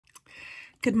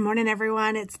Good morning,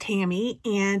 everyone. It's Tammy,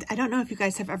 and I don't know if you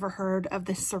guys have ever heard of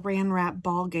the saran wrap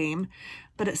ball game,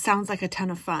 but it sounds like a ton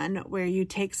of fun, where you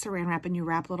take saran wrap and you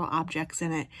wrap little objects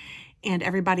in it, and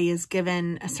everybody is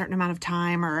given a certain amount of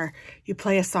time, or you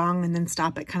play a song and then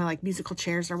stop it, kind of like musical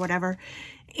chairs or whatever,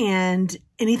 and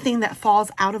anything that falls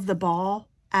out of the ball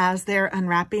as they're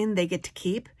unwrapping, they get to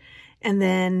keep, and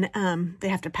then they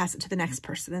have to pass it to the next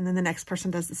person, and then the next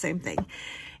person does the same thing.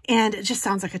 And it just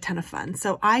sounds like a ton of fun.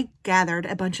 So I gathered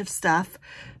a bunch of stuff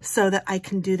so that I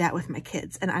can do that with my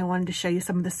kids. And I wanted to show you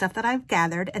some of the stuff that I've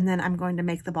gathered, and then I'm going to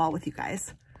make the ball with you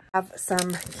guys. I have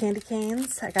some candy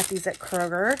canes. I got these at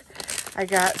Kroger. I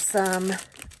got some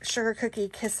sugar cookie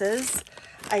kisses.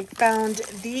 I found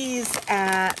these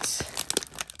at,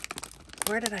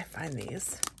 where did I find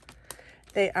these?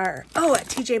 They are, at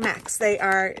TJ Maxx. They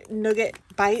are nougat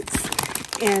bites.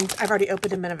 And I've already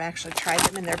opened them and I've actually tried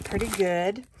them and they're pretty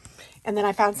good. And then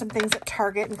I found some things at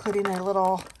Target, including a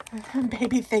little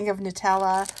baby thing of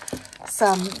Nutella,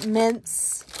 some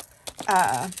mints,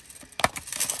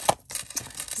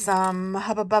 some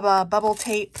Hubba Bubba bubble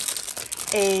tape,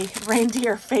 a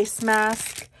reindeer face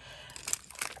mask.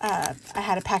 I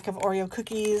had a pack of Oreo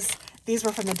cookies. These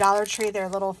were from the Dollar Tree. They're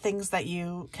little things that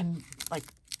you can like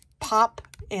pop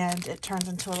and it turns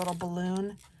into a little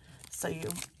balloon. So you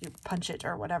punch it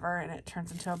or whatever, and it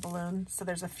turns into a balloon. So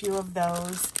there's a few of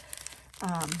those.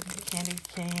 Candy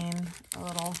cane, a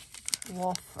little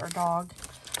wolf or dog,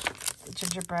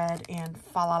 gingerbread, and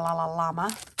fa la la la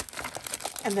llama.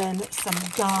 And then some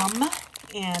gum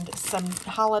and some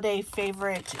holiday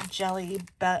favorite jelly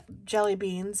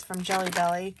beans from Jelly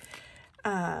Belly.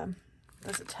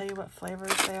 Does it tell you what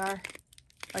flavors they are?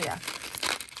 Oh yeah.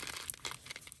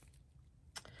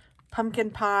 Pumpkin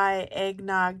pie,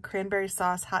 eggnog, cranberry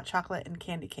sauce, hot chocolate, and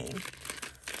candy cane.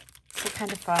 So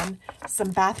kind of fun.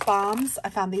 Some bath bombs. I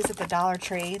found these at the Dollar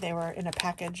Tree. They were in a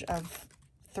package of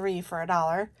 3 for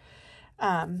 $1.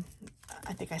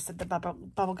 I think I said the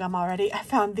bubble gum already. I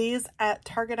found these at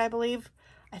Target, I believe.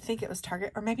 I think it was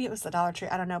Target, or maybe it was the Dollar Tree.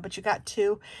 I don't know, but you got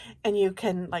 2, and you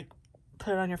can like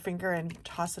put it on your finger and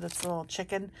toss it. It's a little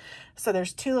chicken. So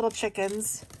there's 2 little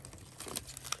chickens.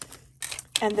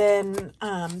 And then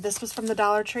this was from the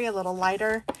Dollar Tree, a little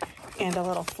lighter and a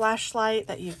little flashlight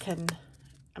that you can,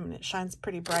 it shines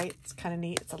pretty bright. It's kind of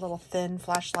neat. It's a little thin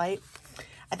flashlight.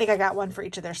 I think I got one for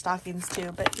each of their stockings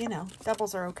too, but you know,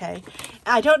 doubles are okay.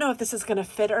 I don't know if this is going to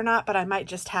fit or not, but I might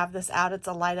just have this out. It's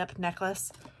a light up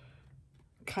necklace.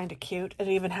 Kind of cute. It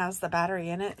even has the battery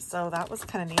in it. So that was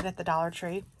kind of neat at the Dollar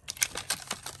Tree.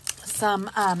 Some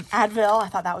Advil. I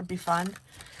thought that would be fun.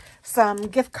 Some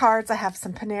gift cards. I have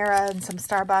some Panera and some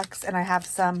Starbucks, and I have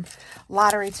some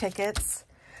lottery tickets.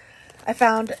 I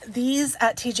found these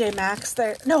at TJ Maxx.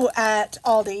 At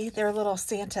Aldi. They're little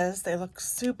Santas. They look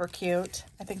super cute.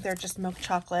 I think they're just milk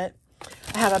chocolate.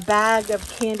 I have a bag of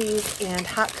candies and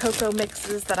hot cocoa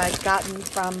mixes that I've gotten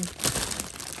from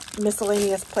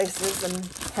miscellaneous places and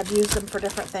have used them for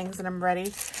different things, and I'm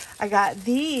ready. I got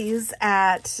these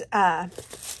at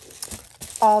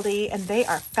Aldi, and they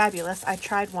are fabulous. I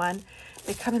tried one.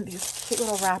 They come in these cute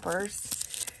little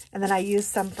wrappers, and then I used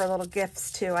some for little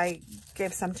gifts too. I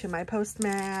gave some to my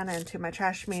postman and to my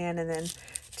trash man, and then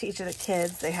to each of the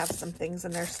kids. They have some things in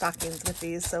their stockings with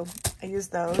these, so I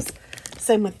used those.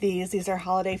 Same with these. These are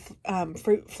holiday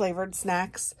fruit flavored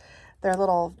snacks. They're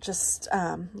little just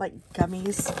like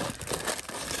gummies,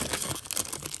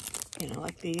 you know,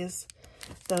 like these.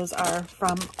 Those are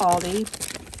from Aldi.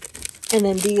 And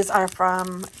then these are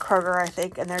from Kroger, I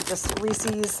think, and they're just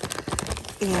Reese's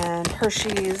and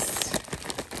Hershey's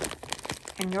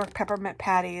and York peppermint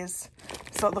patties.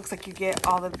 So it looks like you get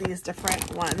all of these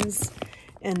different ones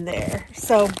in there.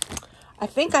 So I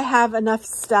think I have enough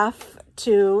stuff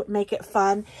to make it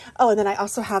fun. Oh, and then I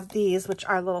also have these, which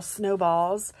are little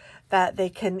snowballs that they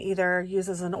can either use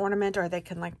as an ornament or they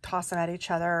can like toss them at each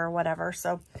other or whatever.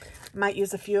 So I might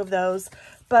use a few of those.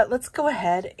 But let's go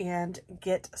ahead and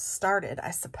get started,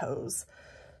 I suppose.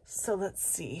 So let's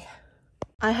see.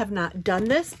 I have not done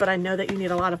this, but I know that you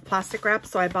need a lot of plastic wrap.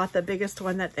 So I bought the biggest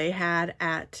one that they had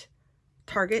at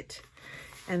Target.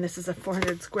 And this is a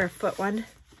 400 square foot one.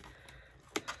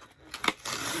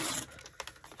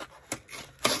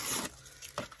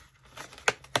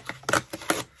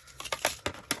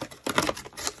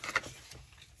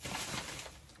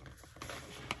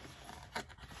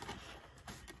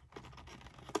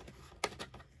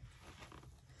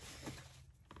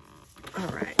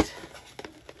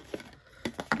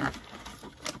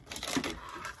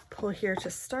 Pull here to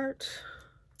start.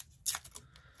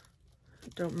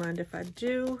 Don't mind if I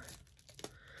do.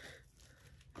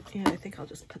 And I think I'll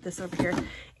just put this over here.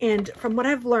 And from what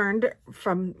I've learned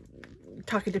from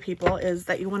talking to people is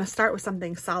that you want to start with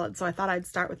something solid. So I thought I'd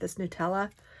start with this Nutella.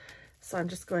 So I'm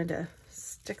just going to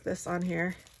stick this on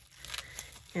here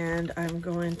and I'm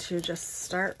going to just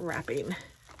start wrapping.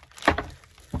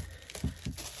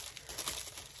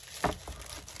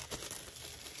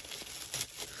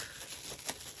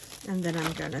 And then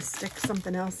I'm going to stick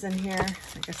something else in here.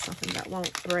 I guess something that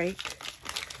won't break.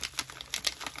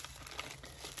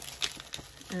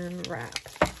 And wrap.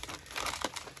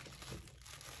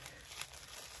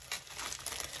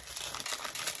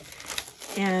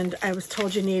 And I was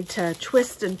told you need to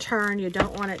twist and turn. You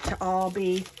don't want it to all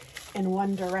be in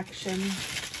one direction.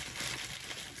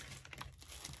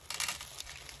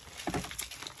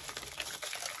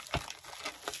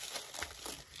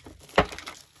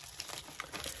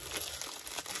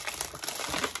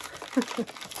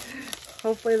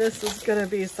 Hopefully this is going to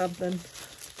be something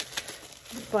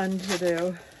fun to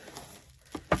do.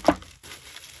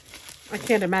 I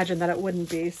can't imagine that it wouldn't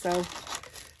be, so I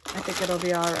think it'll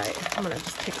be all right. I'm going to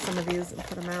just pick some of these and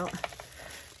put them out.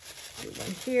 Do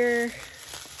one here.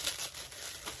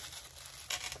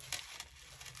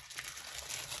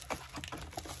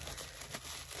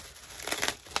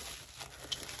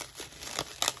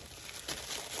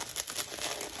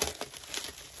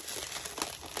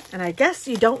 And I guess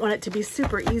you don't want it to be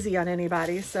super easy on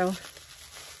anybody, so.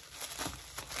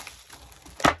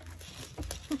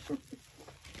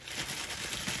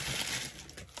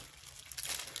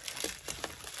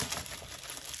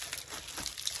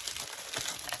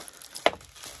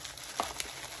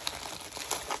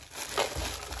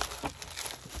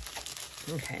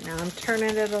 Okay, now I'm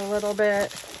turning it a little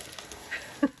bit.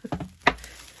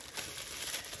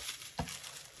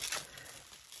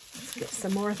 Let's get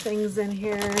some more things in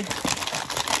here.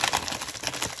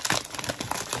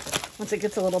 Once it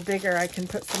gets a little bigger, I can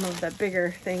put some of the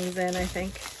bigger things in, I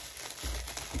think.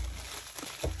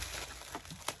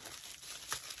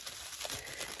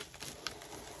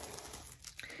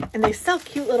 And they sell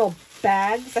cute little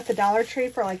bags at the Dollar Tree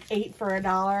for like 8 for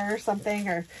 $1 or something,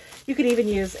 or you could even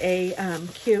use a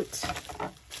cute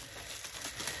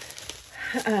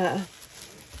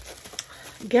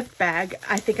gift bag.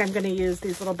 I think I'm going to use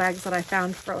these little bags that I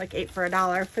found for like 8 for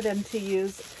 $1 for them to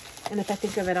use. And if I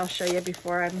think of it, I'll show you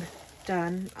before I'm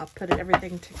done. I'll put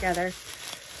everything together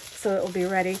so it will be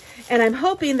ready. And I'm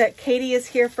hoping that Katie is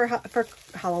here for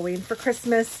Halloween, for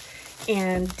Christmas,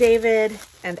 and David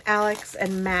and Alex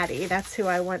and Maddie. That's who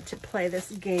I want to play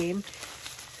this game.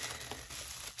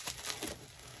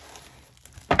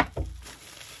 Let's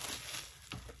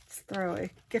throw a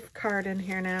gift card in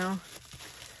here now.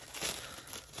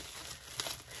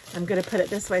 I'm going to put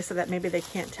it this way so that maybe they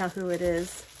can't tell who it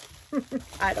is.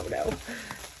 I don't know.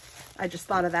 I just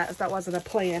thought of that as that wasn't a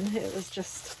plan. It was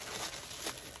just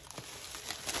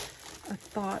a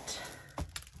thought.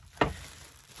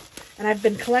 And I've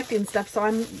been collecting stuff, so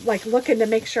I'm like looking to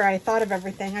make sure I thought of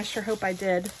everything. I sure hope I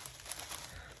did.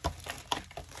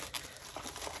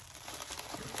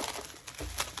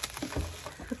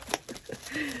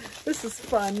 This is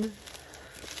fun.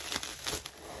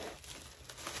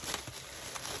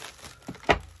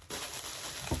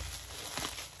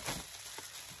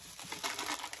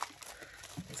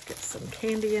 Let's get some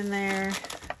candy in there.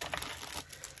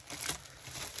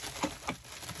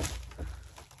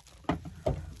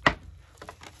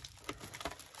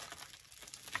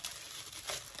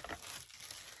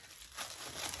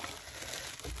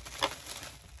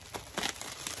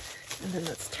 And then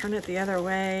let's turn it the other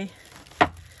way.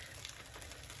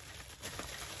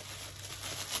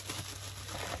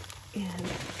 And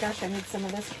gosh, I need some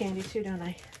of this candy too, don't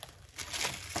I?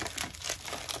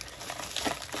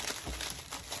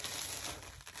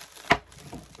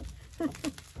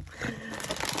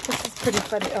 This is pretty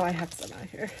funny. Oh, I have some out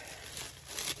here.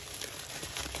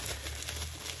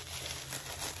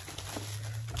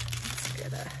 Let's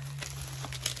get a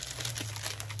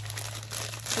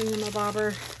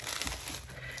thingamabobber.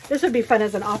 This would be fun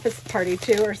as an office party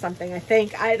too or something, I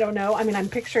think. I don't know. I mean, I'm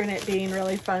picturing it being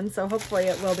really fun, so hopefully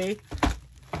it will be.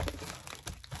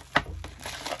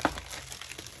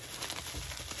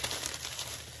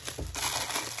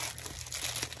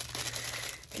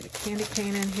 Get a candy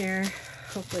cane in here.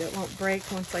 Hopefully it won't break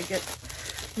once I get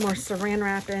more saran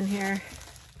wrap in here.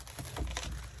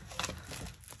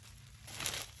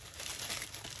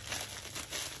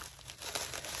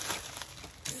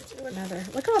 Another.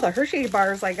 Look at all the Hershey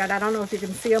bars I got. I don't know if you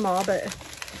can see them all, but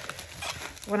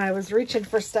when I was reaching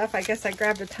for stuff, I guess I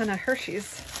grabbed a ton of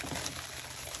Hershey's.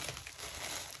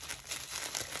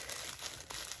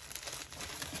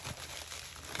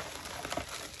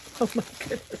 Oh my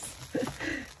goodness.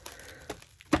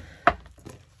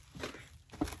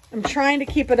 I'm trying to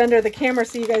keep it under the camera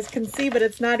so you guys can see, but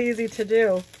it's not easy to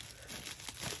do.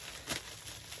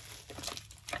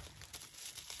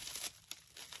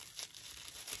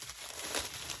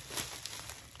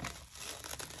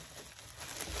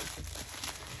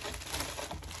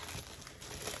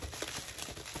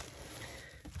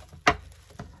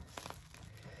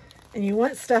 And you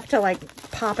want stuff to like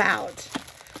pop out.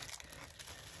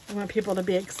 You want people to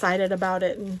be excited about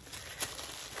it and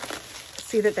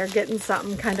see that they're getting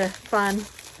something kind of fun.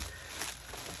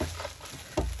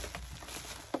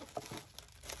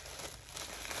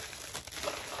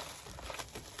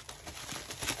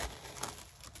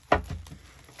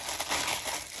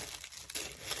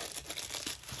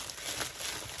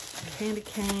 Candy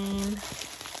cane.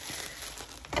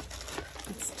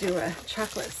 Let's do a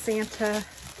chocolate Santa.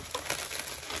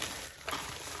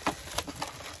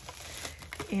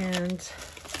 And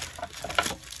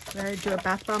did I do a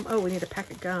bath bomb? Oh, we need a pack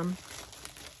of gum.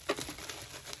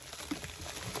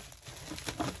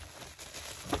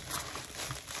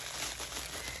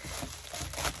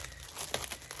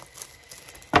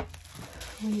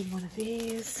 We need one of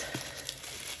these.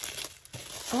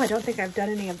 Oh, I don't think I've done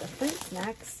any of the fruit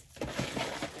snacks.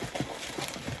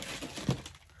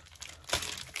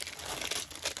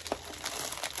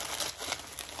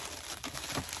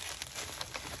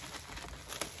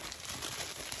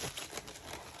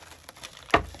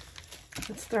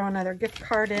 Let's throw another gift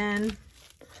card in.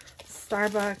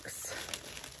 Starbucks.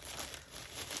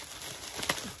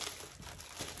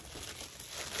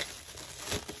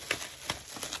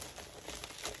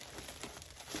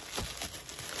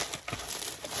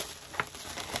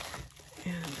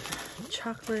 And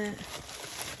chocolate.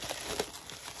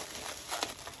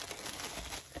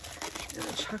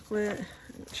 And chocolate.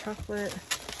 And chocolate.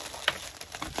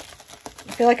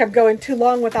 I feel like I'm going too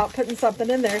long without putting something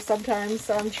in there sometimes,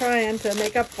 so I'm trying to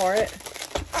make up for it.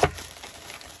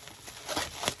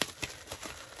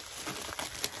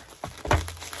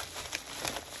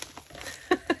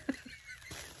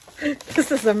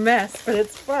 This is a mess, but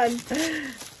it's fun.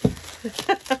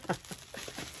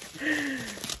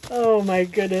 Oh my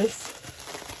goodness.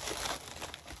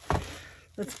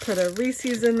 Let's put a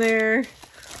Reese's in there.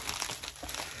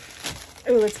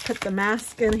 Oh, let's put the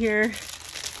mask in here.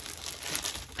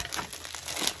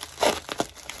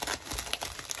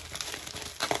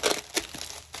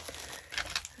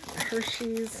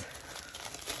 Hershey's.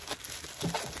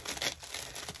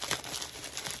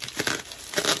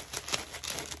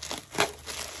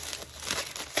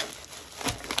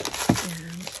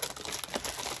 And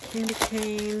candy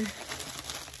cane.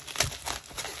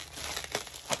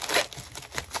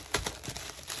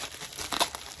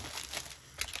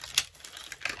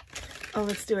 Oh,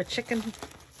 let's do a chicken.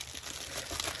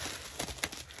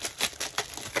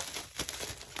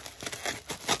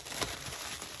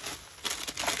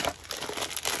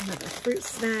 Another fruit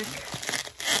snack.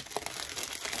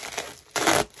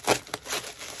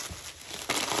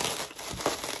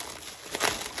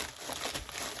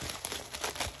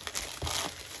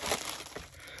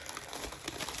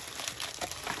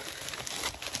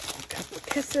 A couple of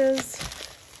kisses.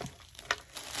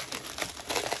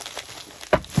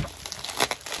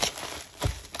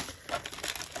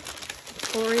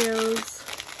 Oreos.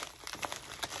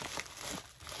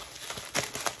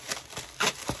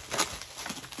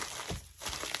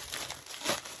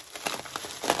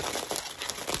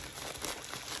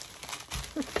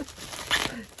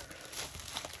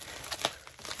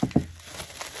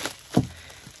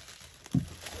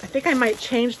 I think I might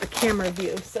change the camera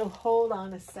view, so hold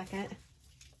on a second.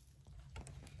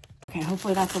 Okay,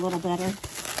 hopefully that's a little better.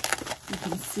 You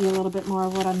can see a little bit more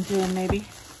of what I'm doing maybe.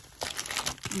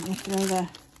 Let me throw the,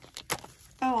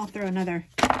 oh, I'll throw another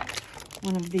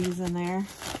one of these in there.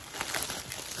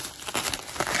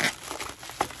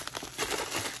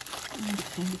 And a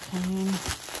candy cane.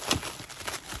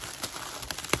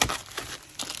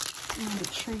 And a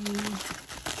tree.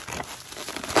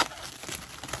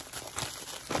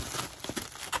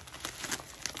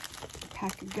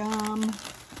 Pack of gum.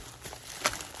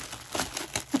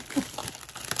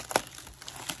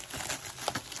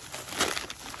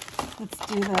 Let's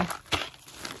do the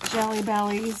Jelly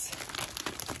Bellies.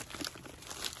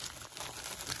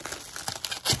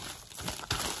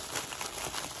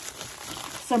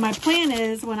 So my plan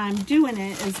is, when I'm doing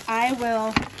it, is I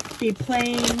will be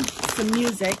playing some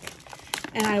music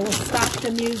and I will stop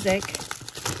the music,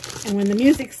 and when the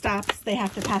music stops, they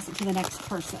have to pass it to the next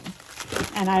person.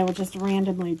 And I will just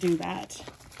randomly do that.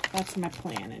 That's my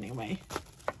plan anyway.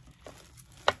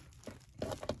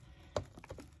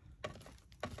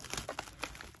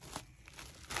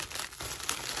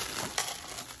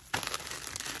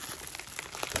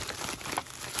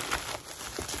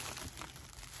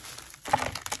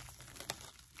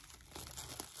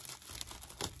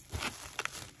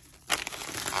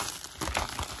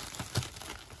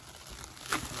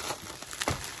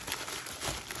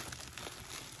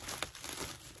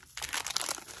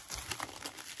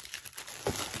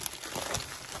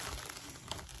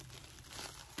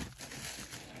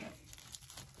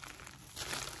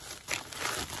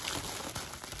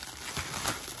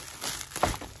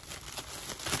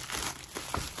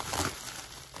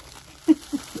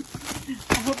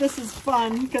 this is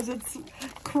fun because it's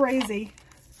crazy.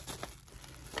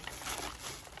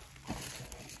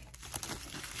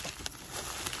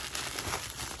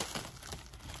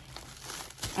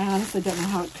 I honestly don't know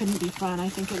how it couldn't be fun. I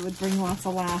think it would bring lots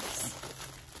of laughs.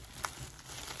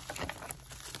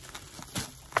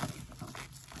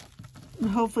 And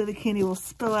hopefully the candy will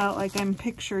spill out like I'm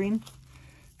picturing.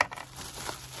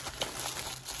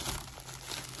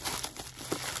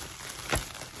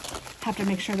 Have to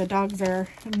make sure the dogs are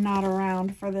not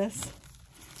around for this,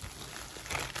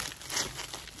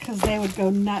 because they would go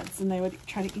nuts and they would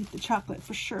try to eat the chocolate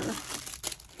for sure.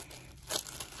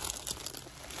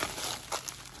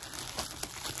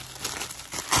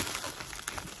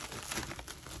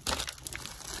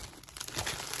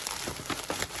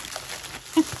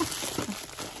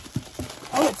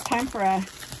 Oh, it's time for a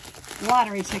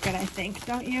lottery ticket, I think,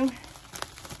 don't you?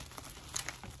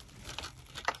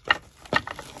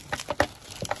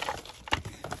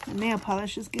 The nail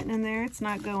polish is getting in there. It's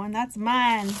not going. That's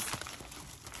mine.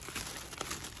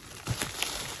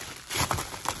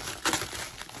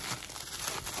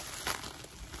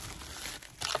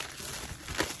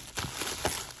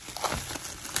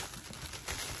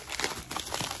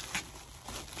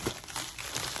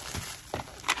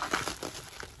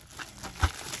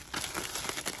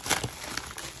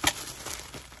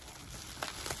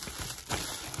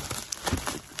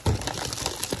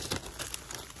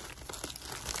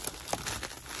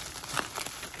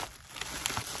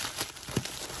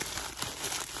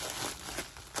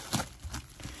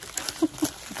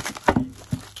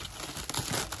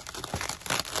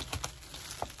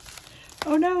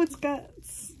 Oh no, it's got,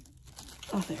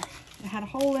 oh there, it had a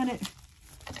hole in it.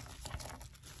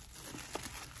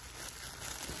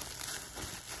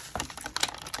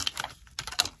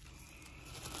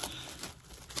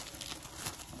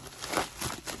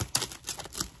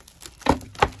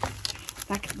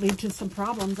 That could lead to some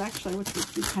problems actually, which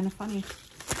would be kind of funny.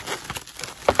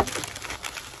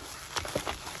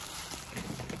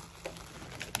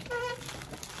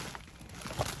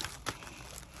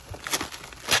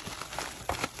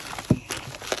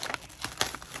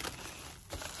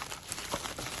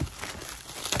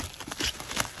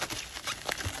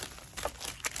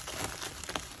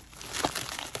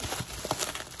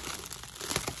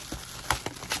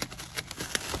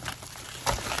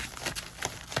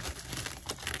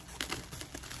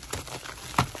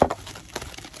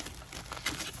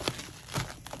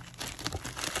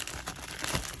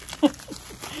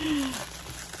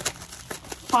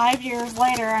 5 years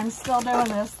later, I'm still doing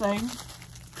this thing.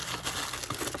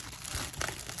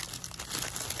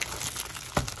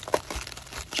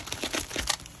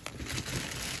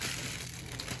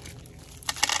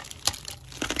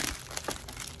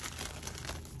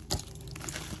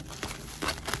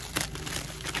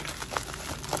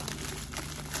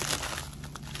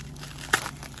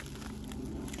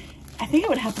 I think it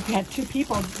would help if you had 2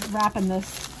 people wrapping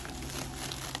this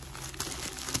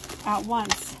at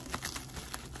once.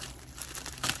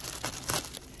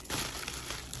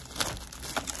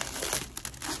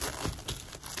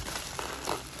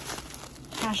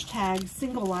 Hashtag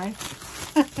single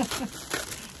life.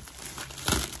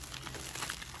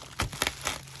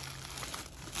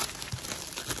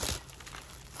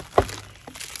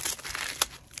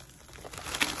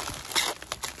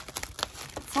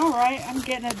 It's all right. I'm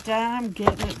getting it done. I'm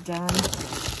getting it done.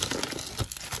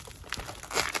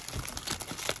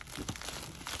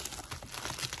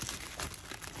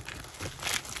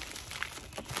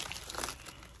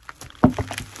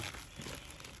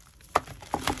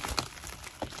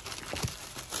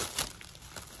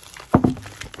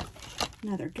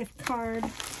 Another gift card.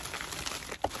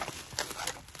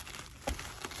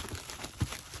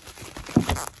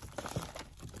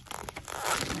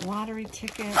 A lottery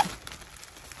ticket.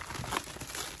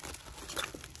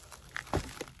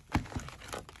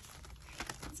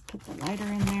 Let's put the lighter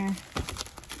in there.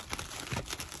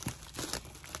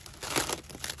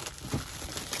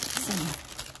 Some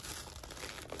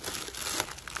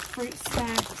fruit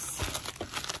snacks.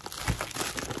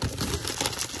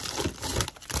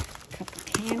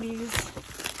 Candies.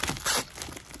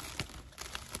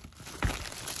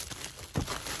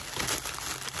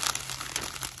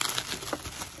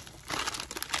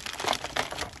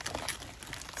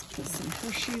 Let's put some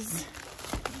Hershey's.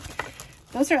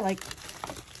 Those are like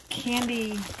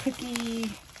candy cookie,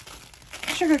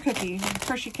 sugar cookie,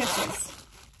 Hershey Kisses.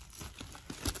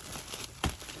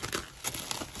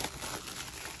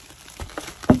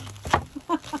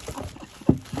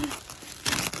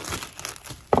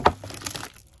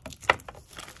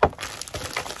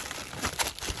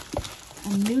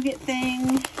 A nougat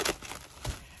thing,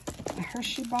 a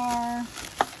Hershey bar.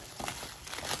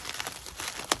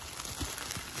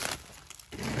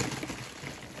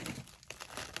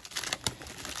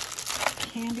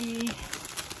 candy.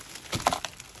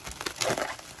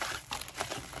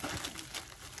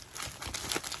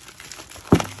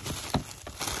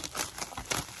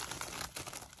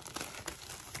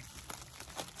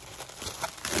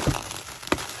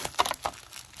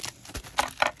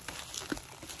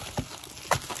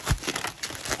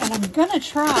 And I'm gonna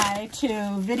try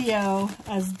to video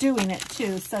us doing it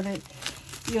too, so that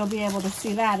you'll be able to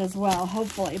see that as well,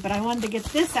 hopefully. But I wanted to get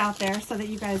this out there so that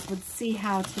you guys would see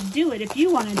how to do it if you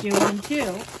want to do one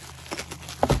too.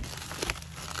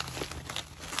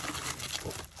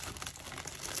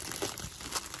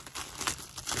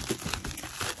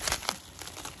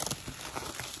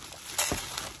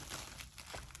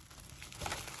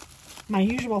 My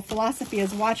usual philosophy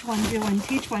is watch one, do one,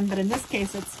 teach one, but in this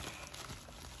case it's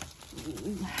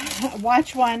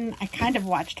watch one. I kind of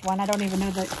watched one. I don't even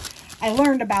know that I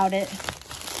learned about it.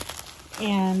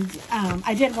 And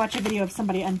I did watch a video of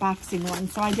somebody unboxing one,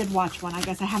 so I did watch one. I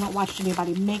guess I haven't watched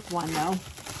anybody make one though.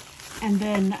 And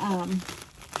then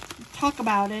talk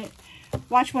about it.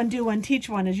 Watch one, do one, teach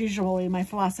one is usually my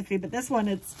philosophy, but this one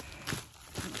it's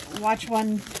watch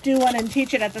one, do one, and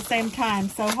teach it at the same time.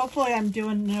 So hopefully I'm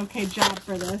doing an okay job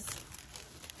for this.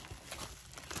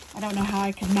 I don't know how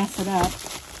I could mess it up.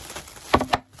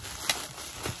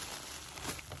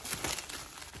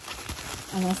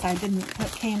 Unless I didn't put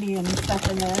candy and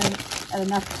stuff in there at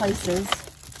enough places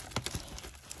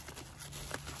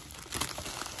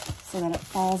so that it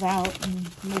falls out and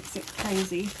makes it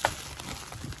crazy.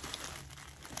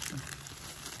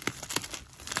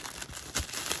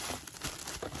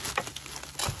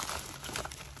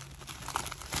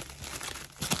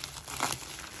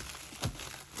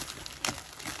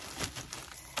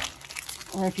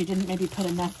 Or if you didn't maybe put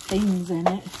enough things in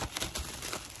it.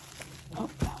 Oh,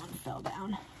 that one fell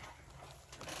down.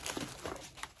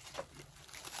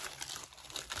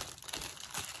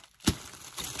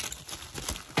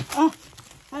 Oh,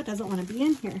 that doesn't want to be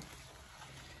in here.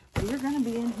 But you're going to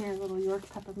be in here, little York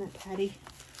peppermint patty.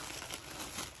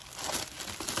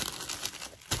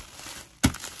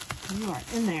 You are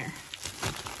in there.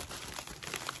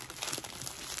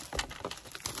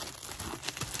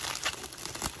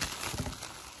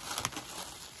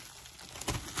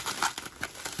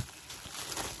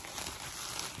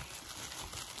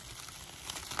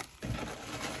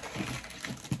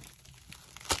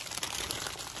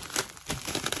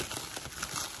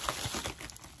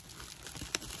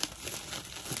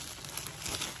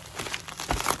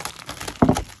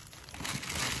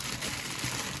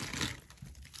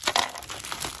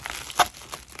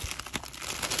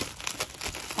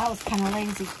 That was kind of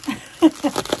lazy.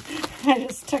 I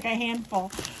just took a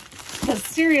handful. Because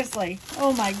seriously,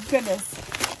 oh my goodness.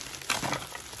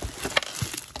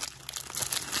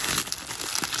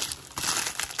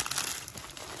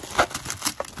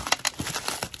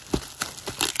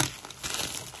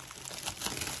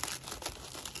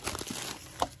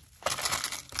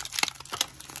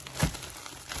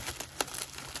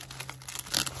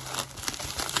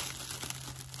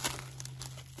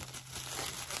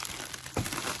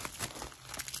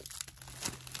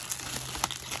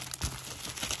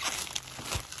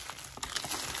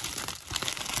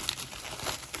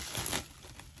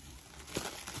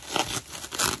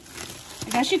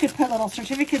 I guess you could put little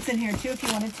certificates in here too if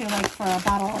you wanted to, like for a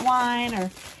bottle of wine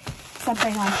or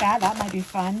something like that. That might be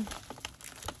fun.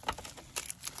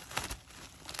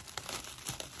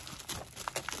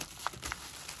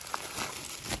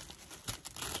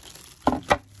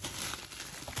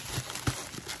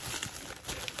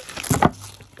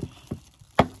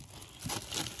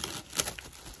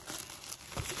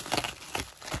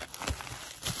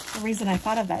 The reason I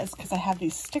thought of that is because I have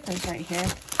these stickers right here.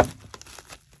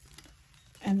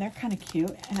 And they're kind of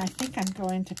cute, and I think I'm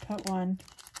going to put one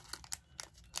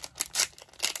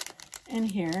in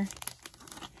here,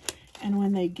 and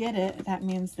when they get it, that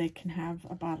means they can have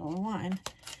a bottle of wine.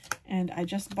 And I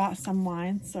just bought some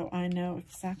wine, so I know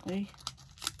exactly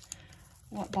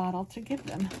what bottle to give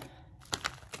them.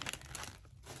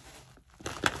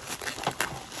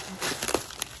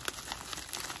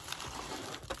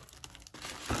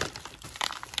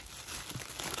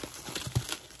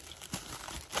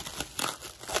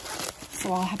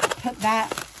 So I'll have to put that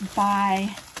by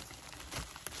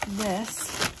this.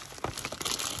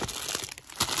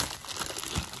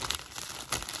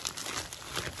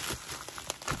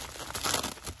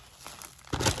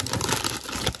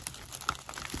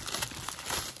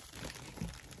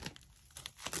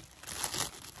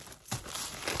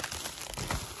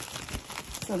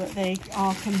 So that they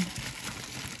all can,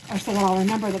 or so that I'll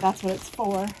remember that that's what it's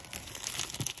for.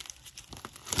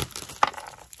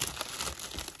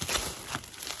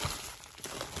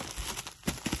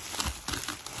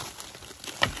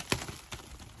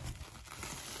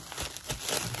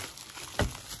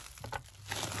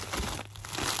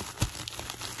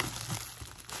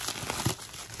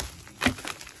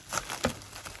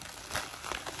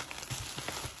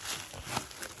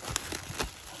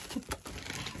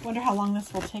 wonder how long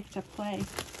this will take to play.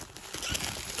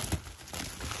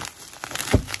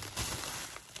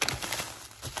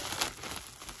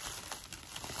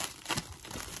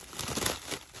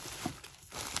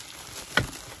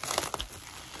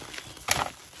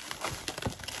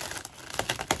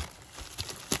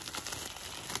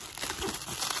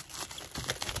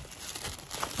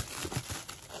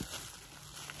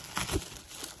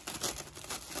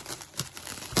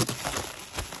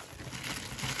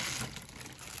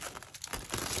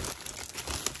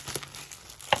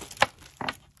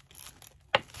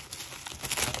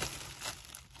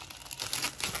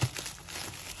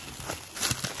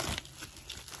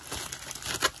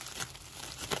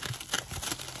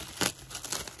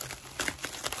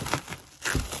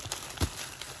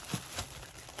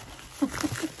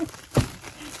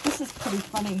 This is pretty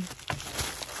funny.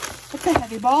 It's a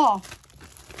heavy ball.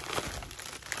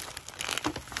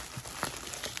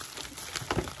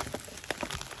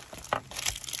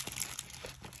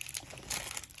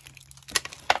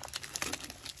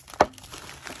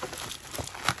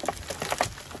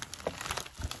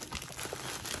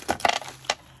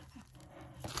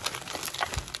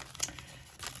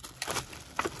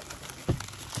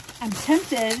 I'm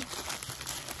tempted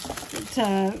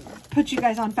to put you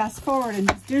guys on fast forward and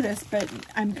just do this, but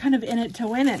I'm kind of in it to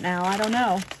win it now. I don't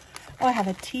know. Oh, I have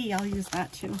a tea. I'll use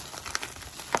that too.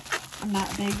 I'm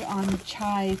not big on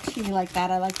chai tea like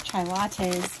that. I like chai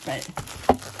lattes, but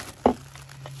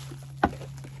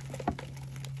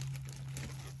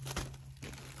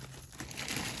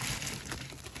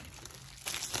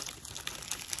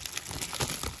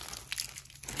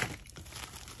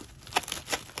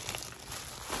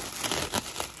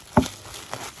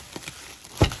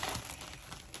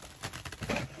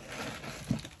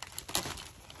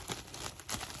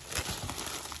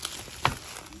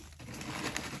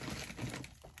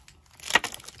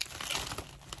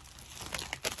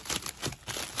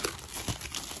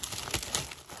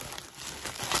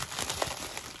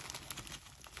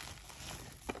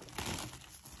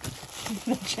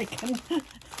the chicken.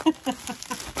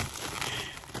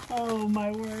 Oh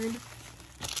my word.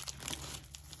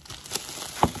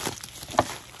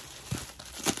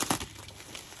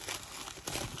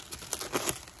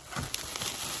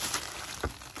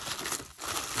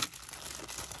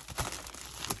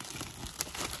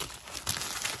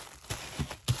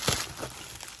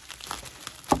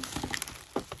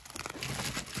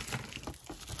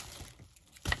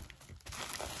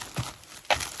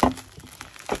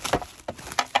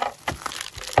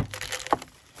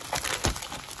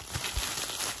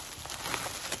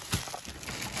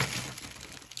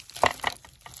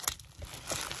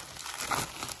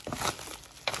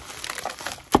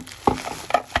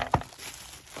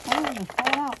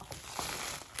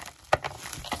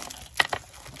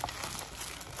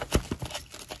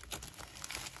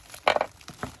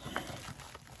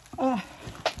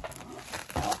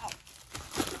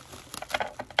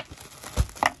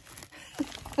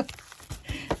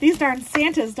 These darn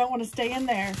Santas don't want to stay in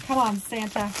there. Come on,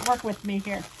 Santa, work with me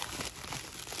here.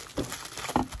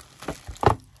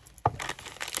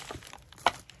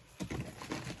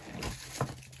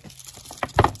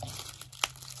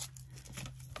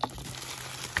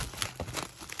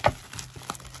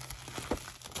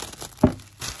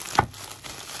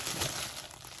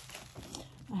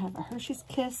 I have a Hershey's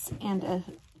Kiss and a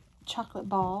chocolate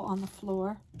ball on the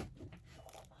floor.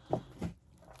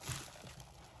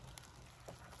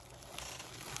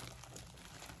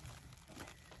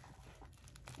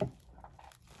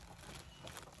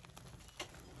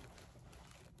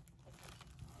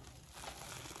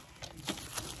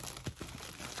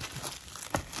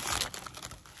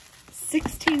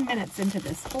 Minutes into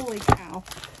this. Holy cow.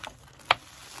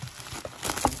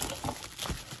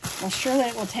 Well, surely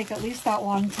it will take at least that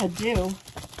long to do,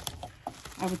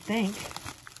 I would think.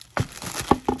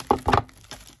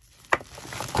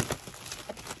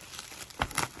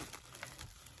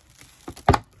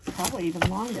 Probably even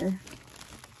longer.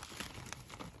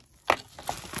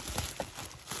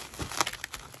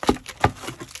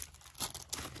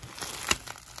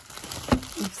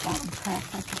 Oops, that one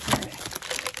cracked. I could hear it.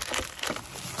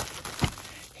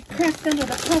 Cracked under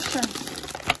the pressure.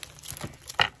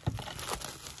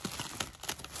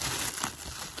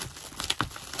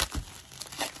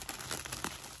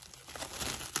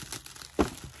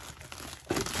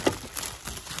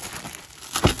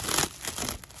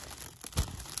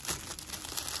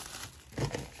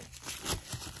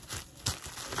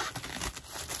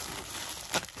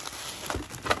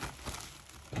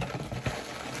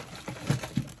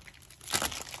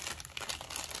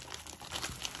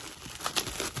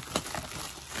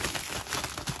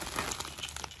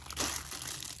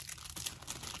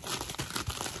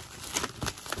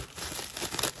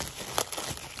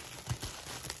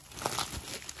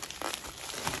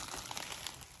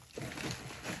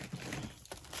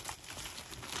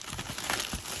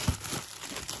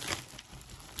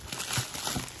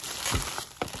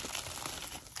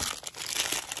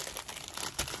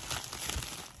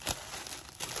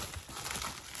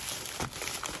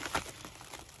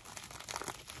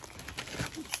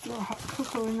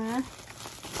 cocoa in there.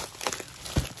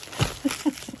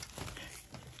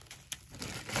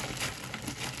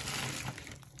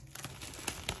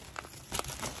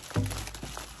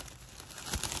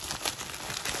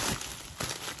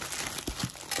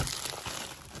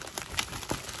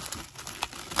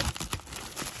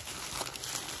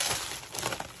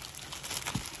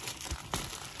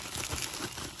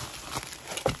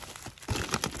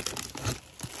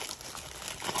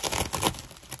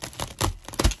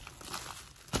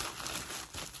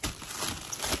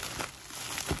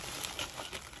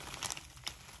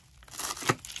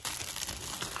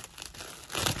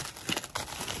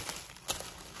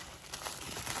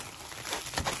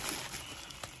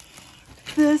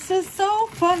 This is so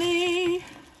funny.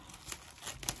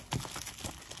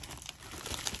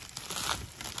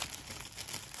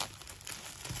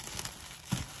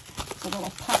 A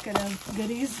little pocket of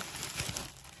goodies.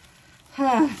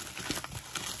 Huh.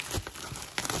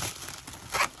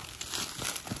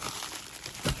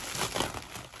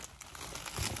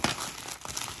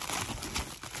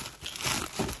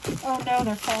 Oh no,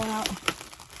 they're falling out.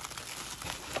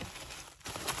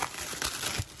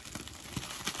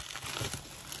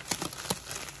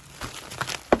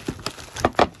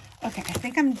 Okay, I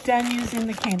think I'm done using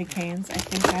the candy canes. I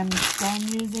think I'm done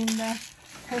using the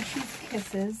Hershey's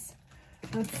Kisses.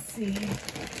 Let's see.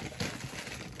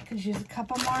 Could use a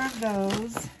couple more of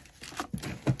those.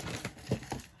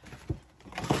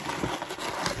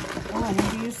 Oh, I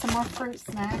need to use some more fruit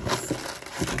snacks.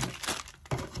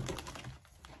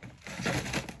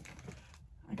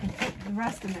 I can put the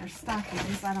rest in their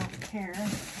stockings. I don't care.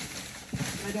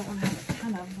 I don't want to have a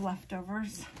ton of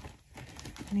leftovers.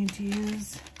 I need to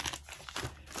use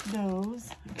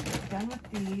those. Okay, done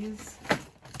with these.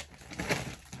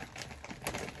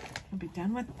 I'll be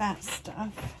done with that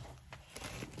stuff.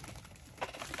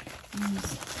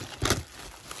 Use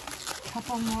a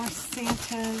couple more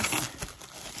Santas.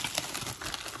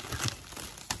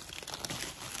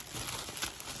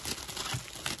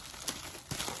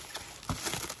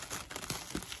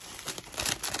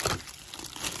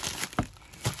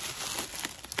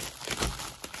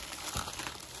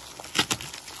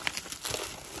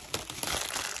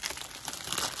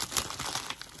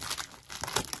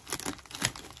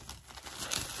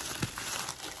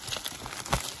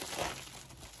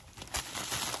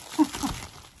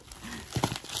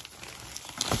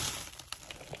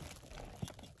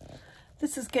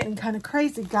 This is getting kind of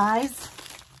crazy, guys.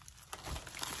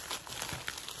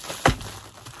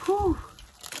 Whew.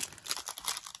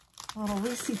 A little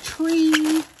Reese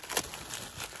tree.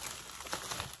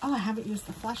 Oh, I haven't used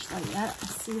the flashlight yet. I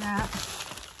see that.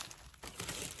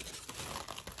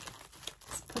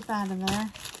 Let's put that in there.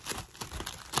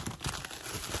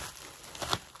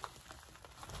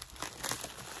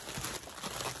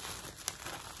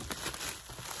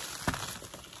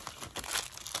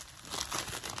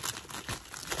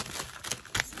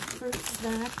 Fruit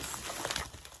snacks.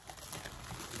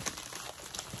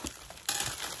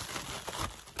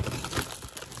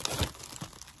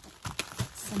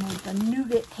 Some of the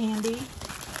nougat candy.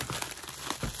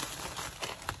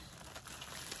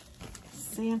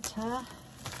 Santa.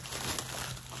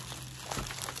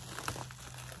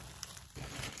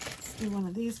 Let's do one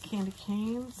of these candy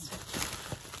canes.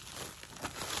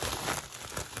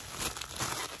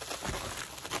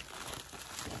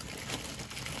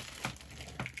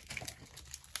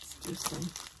 Do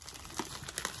some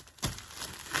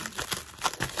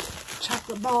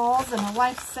chocolate balls and a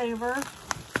lifesaver.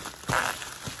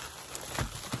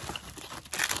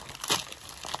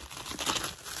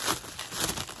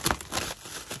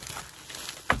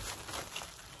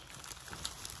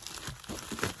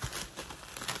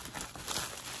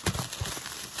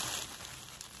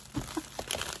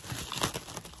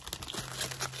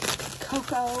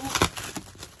 Cocoa.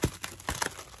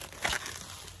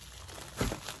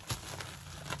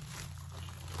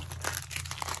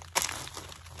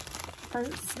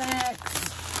 Fruit snacks.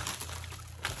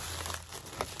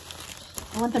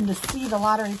 I want them to see the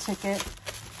lottery ticket.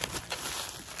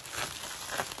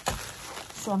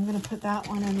 So I'm going to put that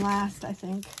one in last, I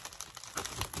think.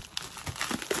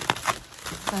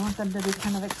 So I want them to be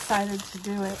kind of excited to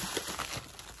do it.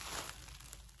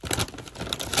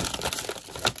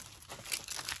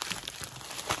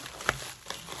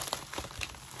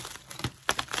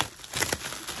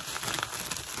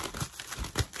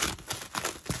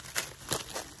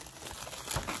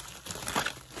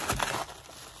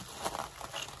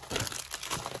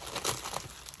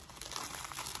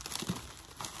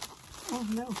 Oh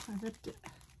no, I ripped it.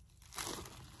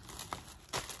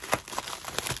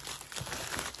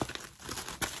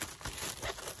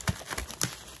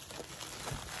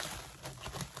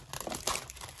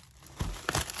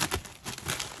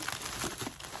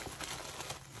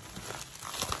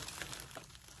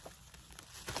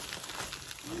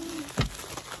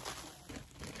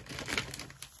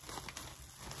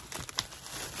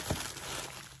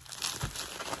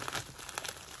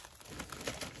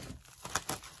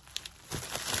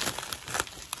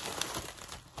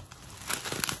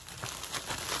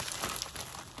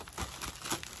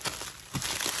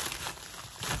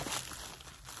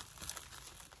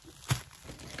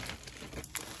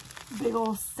 big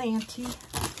old Santa.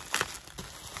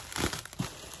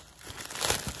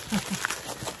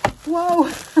 Whoa,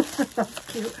 that's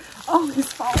cute. Oh,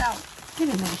 he's falling out. Get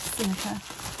in there, Santa.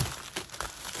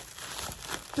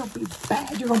 Don't be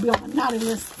bad. You're going to be on the naughty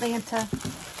list, Santa.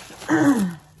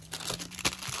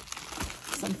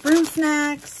 Some fruit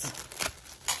snacks.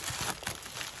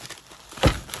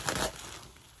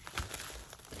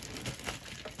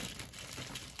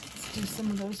 Let's do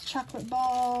some of those chocolate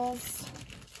balls.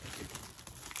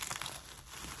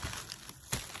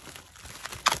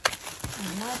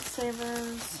 And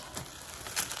lifesavers.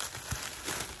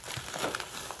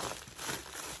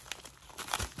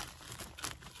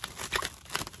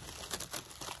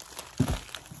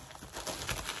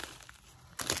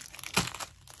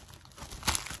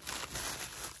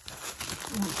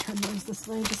 I'm going to turn those this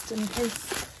way just in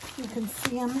case you can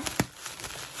see them,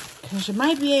 because you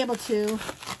might be able to.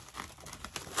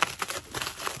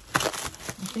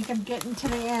 I think I'm getting to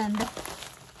the end.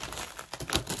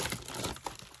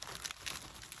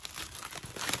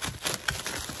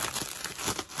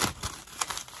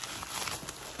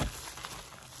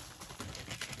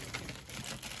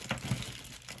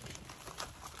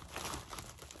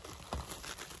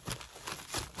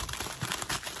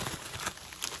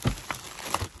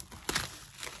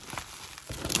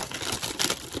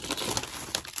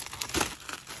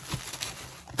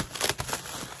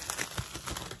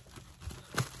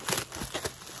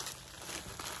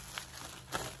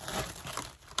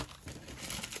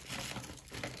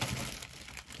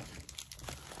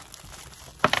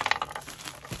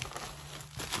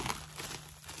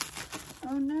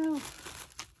 Oh no.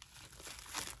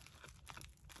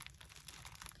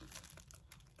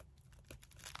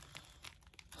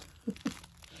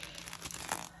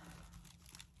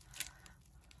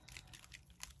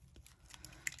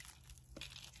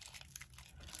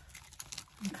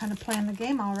 I'm kind of playing the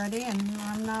game already and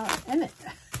I'm not in it.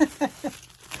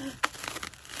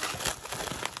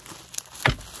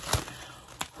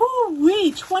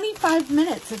 Woo-wee, 25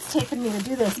 minutes it's taken me to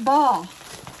do this ball.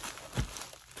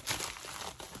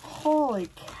 Holy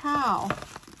cow.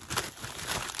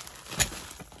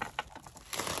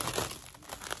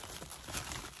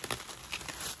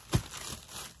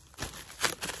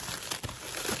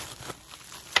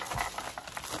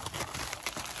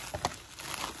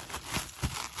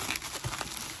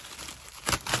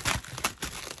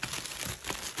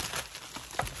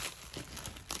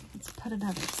 Let's put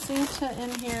another Santa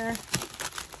in here.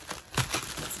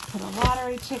 Let's put a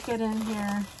lottery ticket in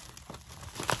here.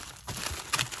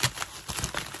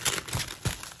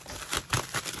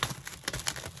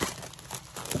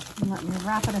 Let me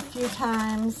wrap it a few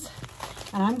times,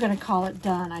 and I'm going to call it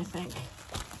done, I think.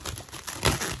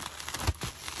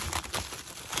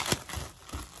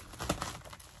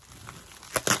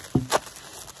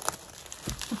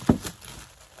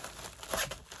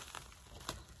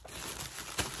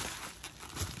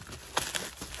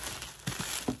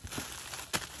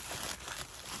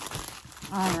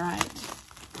 All right.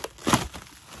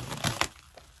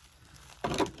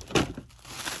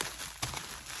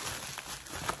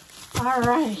 All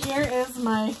right, here is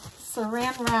my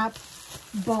saran wrap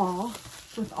ball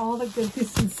with all the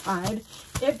goodies inside.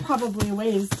 It probably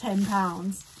weighs 10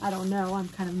 pounds. I don't know, I'm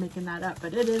kind of making that up,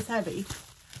 but it is heavy.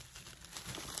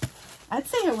 I'd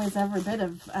say it weighs every bit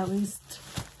of at least,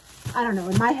 I don't know,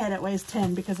 in my head it weighs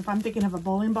 10, because if I'm thinking of a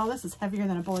bowling ball, this is heavier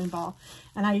than a bowling ball.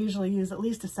 And I usually use at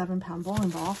least a 7-pound bowling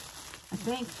ball. I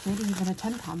think maybe even a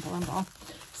 10-pound bowling ball.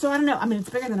 So I don't know, I mean, it's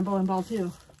bigger than a bowling ball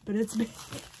too, but it's big.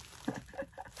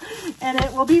 And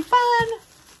it will be fun.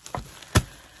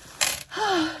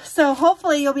 So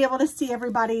hopefully you'll be able to see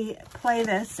everybody play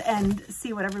this and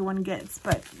see what everyone gets,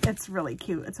 but it's really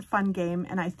cute. It's a fun game,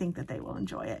 and I think that they will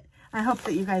enjoy it. I hope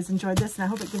that you guys enjoyed this, and I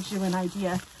hope it gives you an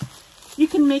idea. You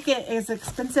can make it as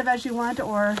expensive as you want,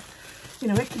 or, you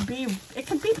know, it could be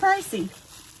pricey,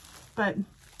 but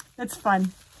it's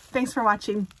fun. Thanks for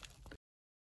watching.